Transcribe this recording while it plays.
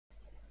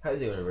How's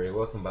it going, everybody?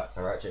 Welcome back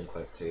to Ratchet and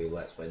Clank 2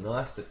 Let's Play. In the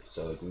last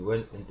episode, we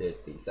went and did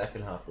the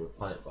second half of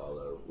Planet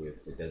Barlow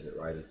with the Desert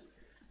Riders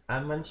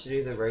and managed to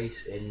do the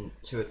race in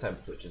 2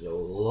 attempts, which is a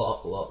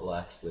lot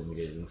less than we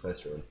did in the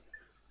first run.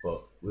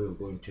 But we were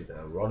going to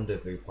the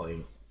Rendezvous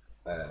point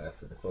for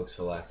the Focus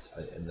for Less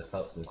in the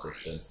Felton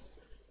system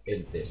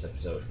in this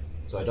episode.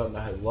 So I don't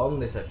know how long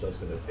this episode is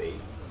going to be,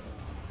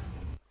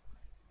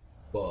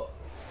 but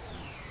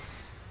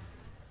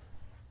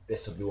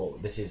this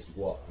is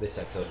what this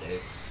episode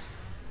is.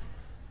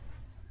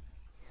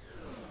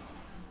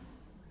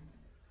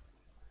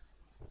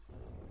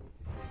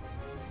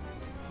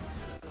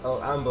 Oh,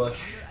 ambush.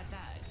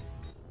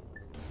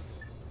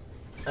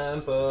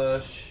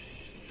 Ambush.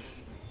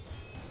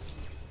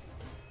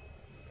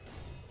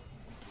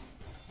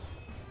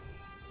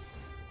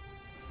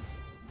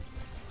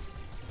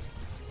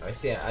 I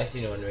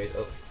see no one raised.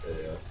 Oh, there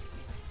they are.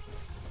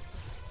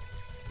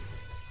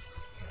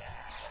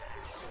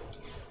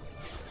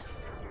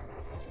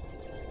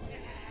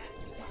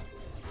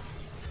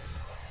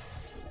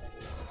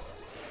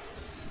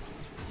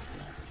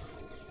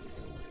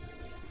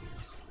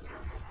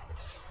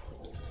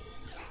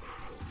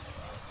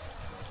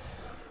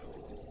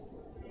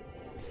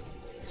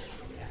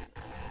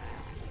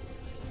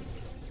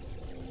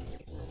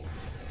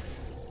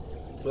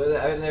 Well,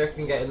 I think they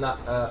reckon getting that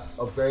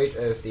upgrade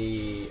of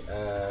the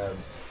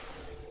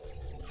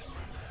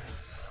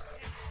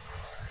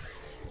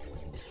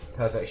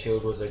perfect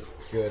shield was a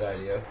good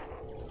idea.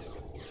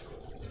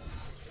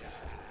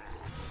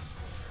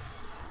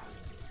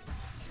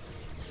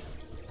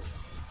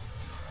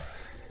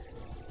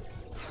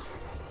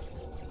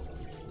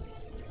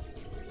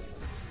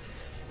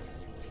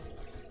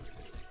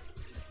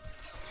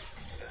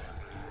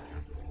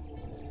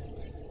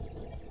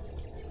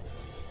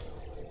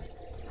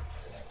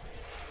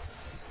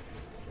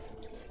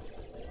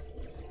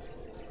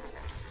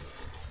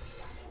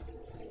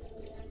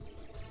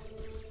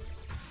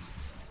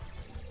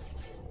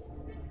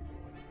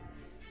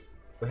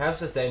 We have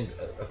sustained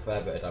a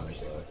fair bit of damage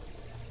though.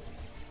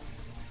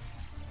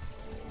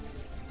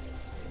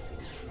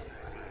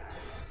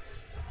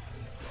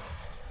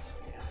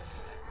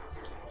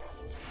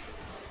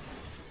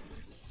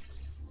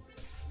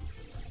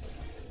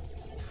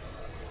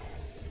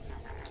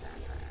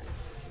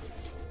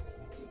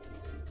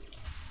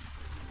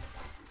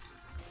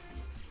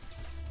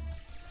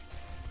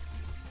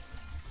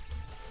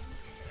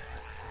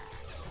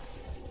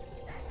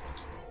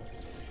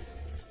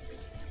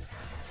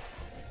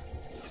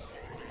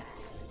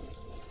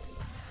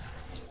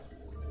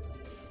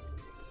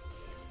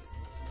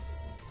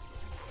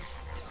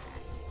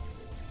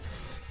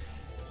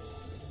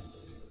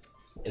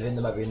 I think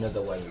there might be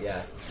another wave,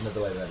 yeah,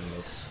 another wave of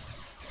enemies.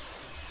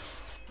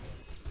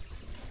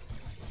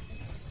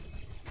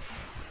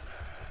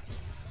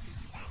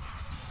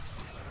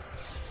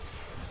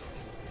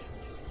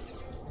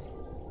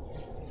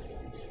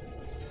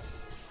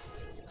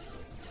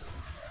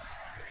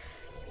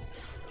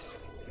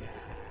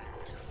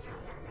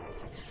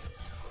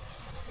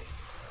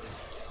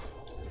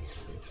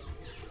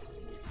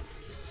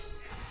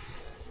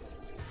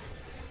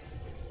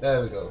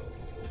 There we go.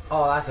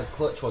 Oh, that's a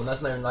clutch one.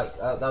 That's not even like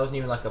that wasn't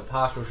even like a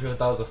partial shield.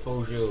 That was a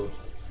full shield.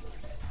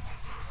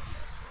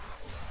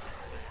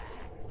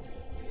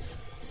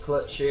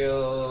 Clutch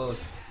shield.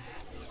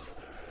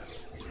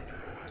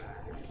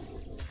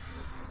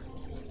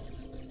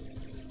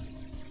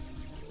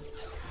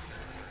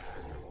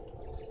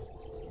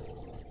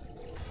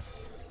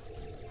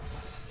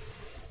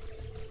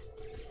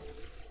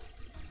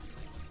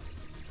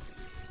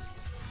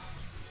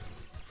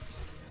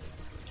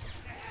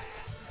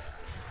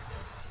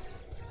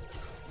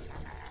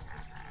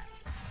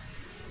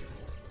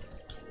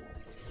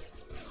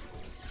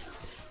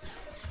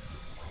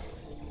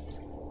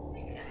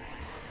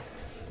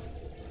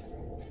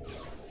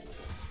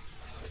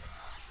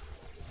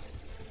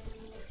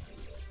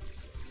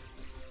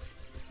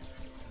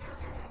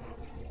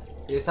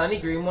 The tiny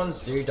green ones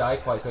do die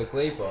quite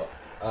quickly, but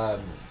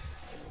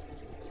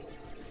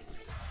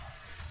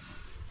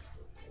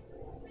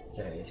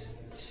okay,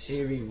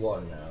 Series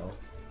 1 now.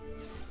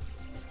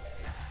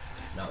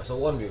 No, it's a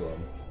 1v1.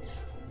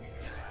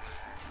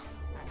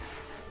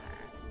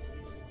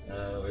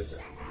 Where is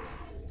it?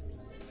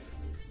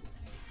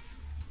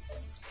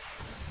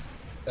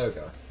 There we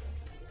go.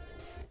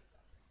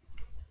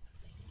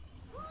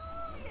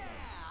 Yeah,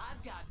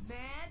 I've got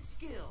mad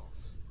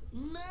skills.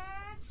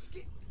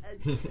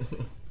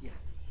 Yeah,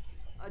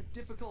 a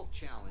difficult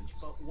challenge,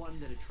 but one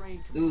that a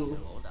trained commander.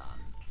 Hold on.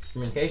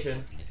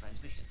 Communication.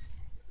 Transmission.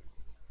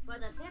 For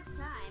the 5th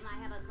time, I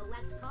have a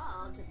collect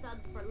call to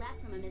Thugs for Less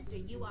from a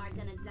Mr. You Are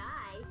Gonna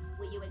Die.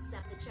 Will you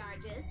accept the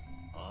charges?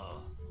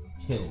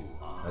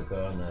 I'm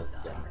gonna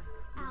die.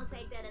 I'll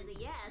take that as a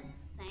yes.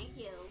 Thank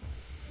you.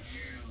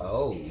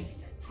 Oh.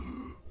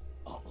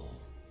 Uh-oh.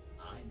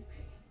 I'm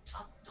paying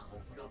top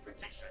dollar for your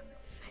protection,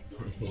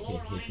 and your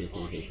moron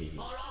employees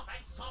far off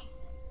at some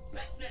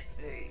picnic.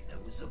 Hey,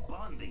 that was a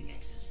bonding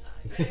exercise.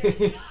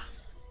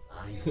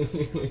 I'm at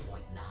your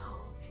point now.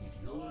 If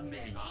your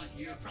men aren't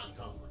here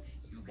pronto.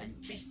 You can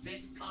kiss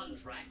this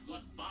contract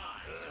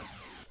goodbye.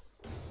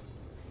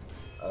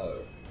 Oh.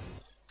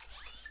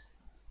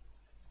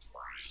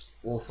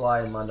 We'll fly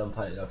and land on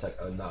planet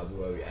Notech, and that'll be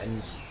where we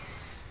end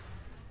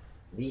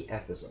the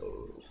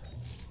episode.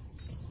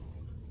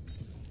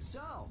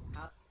 So,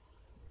 how...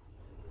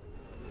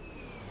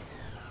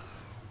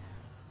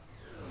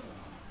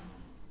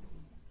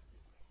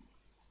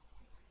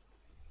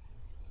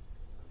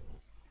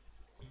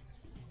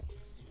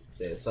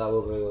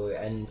 So we'll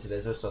end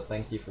today's episode, so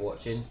thank you for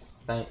watching.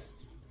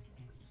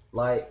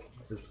 Like,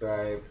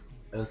 subscribe,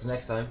 and until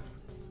next time,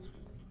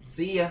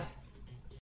 see ya!